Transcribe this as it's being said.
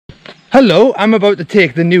Hello, I'm about to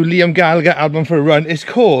take the new Liam Gallagher album for a run. It's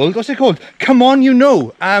called, what's it called? Come On You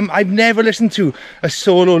Know. I've never listened to a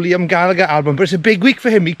solo Liam Gallagher album, but it's a big week for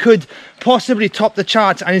him. He could possibly top the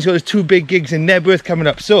charts, and he's got his 2 big gigs in Knebworth coming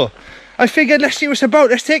up. So I figured, let's see what it's about.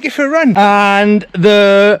 Let's take it for a run. And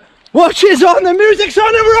the watch is on, the music's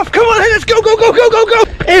on, and we're off. Come on, let's go, go, go, go, go, go.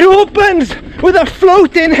 It opens with a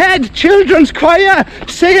floating head children's choir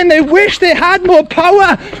saying they wish they had more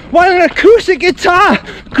power, while an acoustic guitar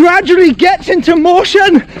gradually gets into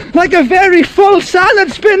motion like a very full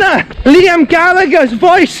salad spinner. Liam Gallagher's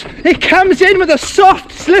voice, it comes in with a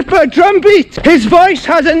soft slipper drum beat. His voice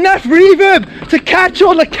has enough reverb to catch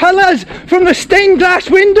all the colours from the stained glass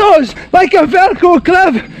windows like a Velcro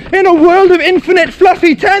glove in a world of infinite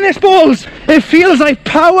fluffy tennis balls. It feels like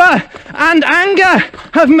power and anger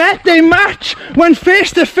have met their match when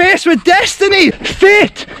face to face with destiny.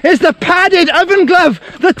 Fate is the padded oven glove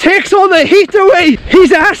that takes all the heat away.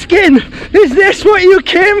 He's asking, is this what you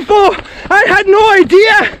came for? I had no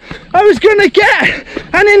idea I was gonna get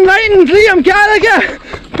an enlightened Liam Gallagher,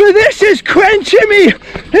 but this is quenching me.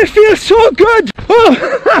 It feels so good. Oh,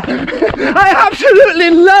 I absolutely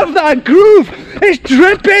love that groove. It's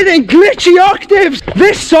dripping in glitchy octaves.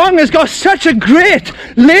 This song has got such a great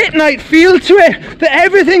late night feel to it that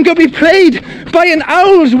everything could be played by an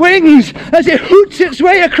owl's wings as it hoots its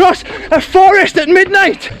way across a forest at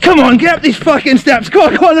midnight. Come on, get up these fucking steps. Go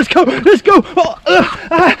on, go on, let's go, let's go. Oh,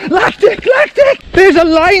 lactic, lactic. There's a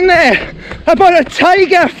line there about a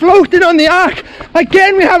tiger floating on the ark.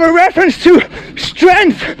 Again, we have a reference to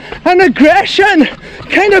strength and aggression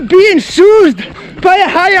kind of being soothed by a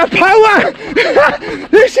higher power.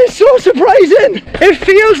 This is so surprising. It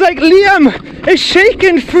feels like Liam is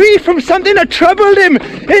shaken free from something that troubled him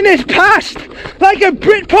in his past, like a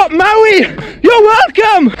Britpop Maui. You're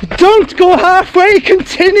welcome. Don't Go Halfway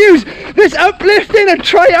continues this uplifting and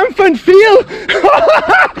triumphant feel.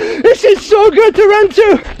 This is so good to run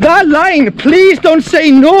to. That line, please don't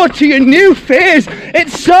say no to your new phase.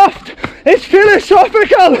 It's soft, it's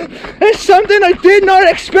philosophical, it's something I did not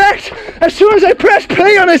expect as soon as I pressed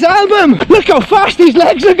play on his album. Look how fast these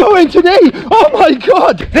legs are going today. Oh my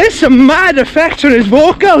god, there's some mad effects on his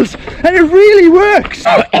vocals and it really works.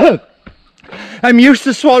 I'm used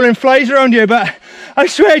to swallowing flies around here, but I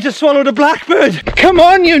swear I just swallowed a blackbird. Come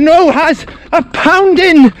On You Know has a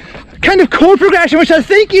pounding kind of chord progression which I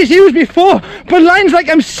think he's used before, but lines like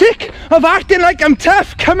I'm sick of acting like I'm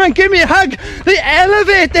tough, come and give me a hug, they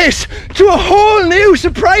elevate this to a whole new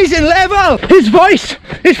surprising level. His voice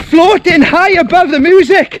is floating high above the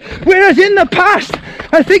music, whereas in the past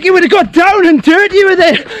I think he would have got down and dirty with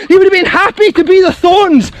it. He would have been happy to be the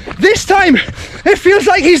thorns. This time it feels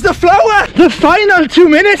like he's the flower. The final 2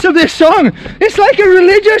 minutes of this song, it's like a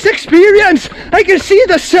religious experience. I can see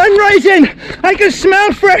the sun rising, I can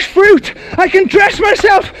smell fresh fruit, I can dress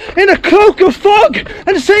myself in a cloak of fog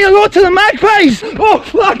and say hello to the magpies. Oh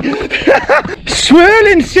fuck.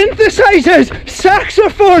 Swirling synthesizers,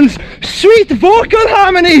 saxophones, sweet vocal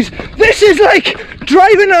harmonies. This is like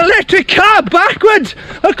driving an electric car backwards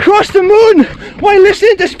across the moon while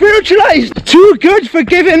listening to Spiritualized. Too Good for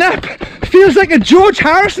Giving Up feels like a George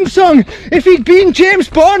Harrison song if he'd been James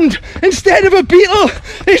Bond instead of a Beatle.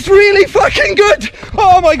 It's really fucking good.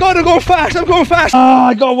 Oh my god, I'm going fast, I'm going fast. Oh,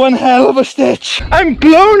 I got one hell of a stitch. I'm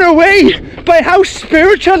blown away by how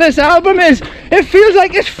spiritual this album is. It feels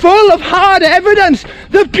like it's full of hard evidence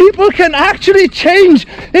that people can actually change.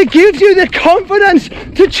 It gives you the confidence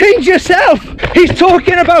to change yourself. He's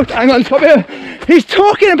talking about, hang on, stop here. He's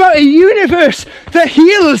talking about a universe that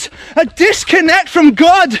heals a disconnect from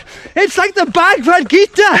God. It's like the Bhagavad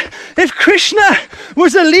Gita if Krishna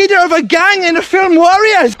was a leader of a gang in the film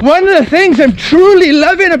Warriors. One of the things I'm truly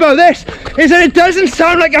loving about this is that it doesn't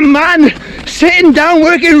sound like a man sitting down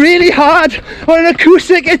working really hard on an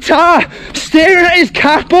acoustic guitar staring at his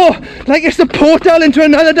capo like it's the portal into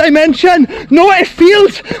another dimension. No, it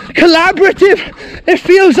feels collaborative. It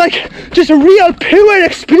feels like just a real pure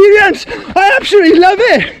experience. I absolutely love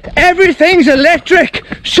it. Everything's electric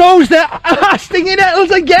shows that stinging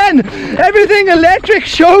nettles again. Everything electric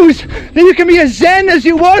shows that you can be as zen as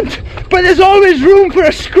you want, but there's always room for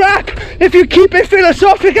a scrap if you keep it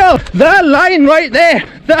philosophical. That line right there,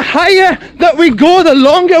 the higher that we go, the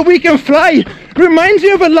longer we can fly, reminds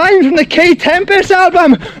me of a line from the K-Tempest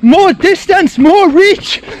album, more distance, more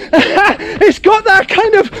reach. It's got that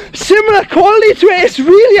kind of similar quality to it. It's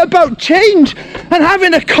really about change and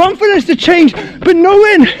having the confidence to change, but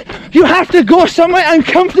knowing you have to go somewhere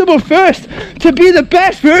uncomfortable first to be the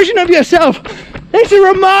best version of yourself. It's a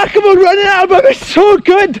remarkable running album. It's so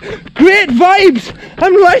good. Great vibes.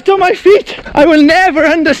 I'm right on my feet. I will never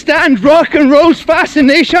understand rock and roll's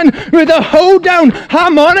fascination with a hoedown,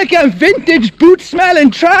 harmonica, vintage boot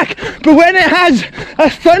smelling track. But when it has a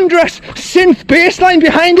thunderous synth bass line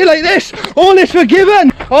behind it like this, all is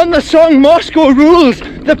forgiven. On the song Moscow Rules,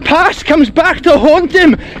 the past comes back to haunt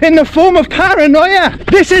him in the form of paranoia.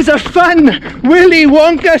 This is a fun, Willy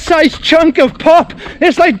Wonka sized chunk of pop.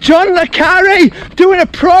 It's like John le Carre doing a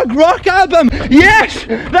prog rock album. Yes,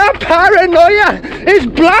 that paranoia is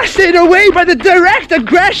blasted away by the direct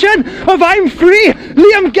aggression of I'm Free.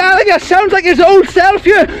 Liam Gallagher sounds like his old self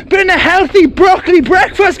here, but in a healthy broccoli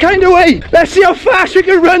breakfast kind of way. Let's see how fast we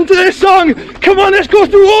can run to this song. Come on, let's go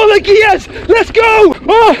through all the gears. Let's go.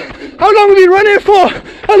 Oh, how long have we been running for?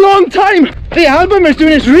 A long time. The album is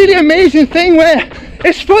doing this really amazing thing where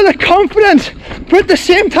it's full of confidence, but at the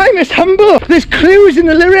same time it's humble. There's clues in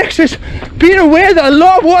the lyrics. It's being aware that a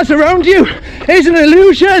lot of what's around you is an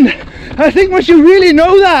illusion. I think once you really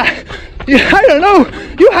know that, I don't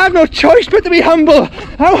know, you have no choice but to be humble.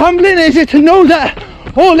 How humbling is it to know that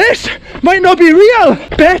all this might not be real?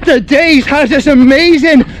 Better Days has this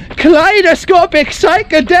amazing kaleidoscopic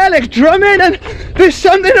psychedelic drumming, and there's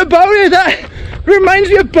something about it that reminds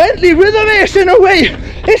me of Bentley Rhythm Ace in a way.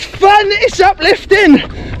 It's fun, it's uplifting.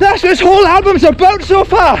 That's what this whole album's about so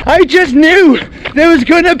far. I just knew there was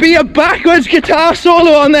going to be a backwards guitar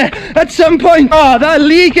solo on there at some point. Oh, that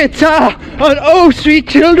lead guitar on Oh Sweet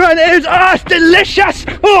Children is, it's delicious.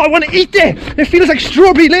 Oh, I want to eat it. It feels like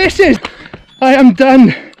strawberry laces. I am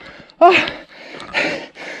done. Oh,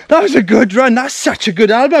 that was a good run. That's such a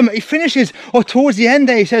good album. He finishes, or towards the end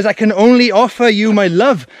there, he says, I can only offer you my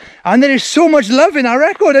love. And there is so much love in our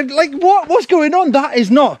record. I'm like, what's going on? That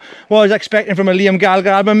is not what I was expecting from a Liam Gallagher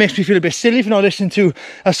album. It makes me feel a bit silly for not listening to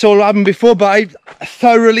a solo album before, but I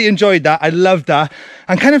thoroughly enjoyed that. I loved that.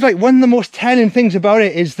 And kind of like one of the most telling things about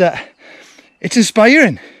it is that it's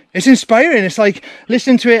inspiring. It's inspiring. It's like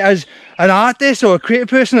listening to it as an artist or a creative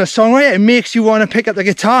person, a songwriter. It makes you want to pick up the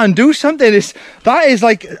guitar and do something. That is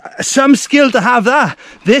like some skill to have that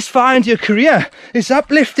this far into your career. It's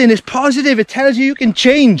uplifting, it's positive, it tells you you can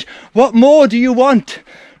change. What more do you want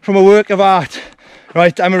from a work of art?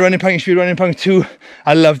 Right, I'm a running punk, you should be running punk too.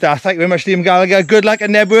 I love that. Thank you very much, Liam Gallagher. Good luck at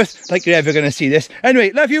Knebworth. Like you're ever going to see this.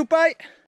 Anyway, love you, bye.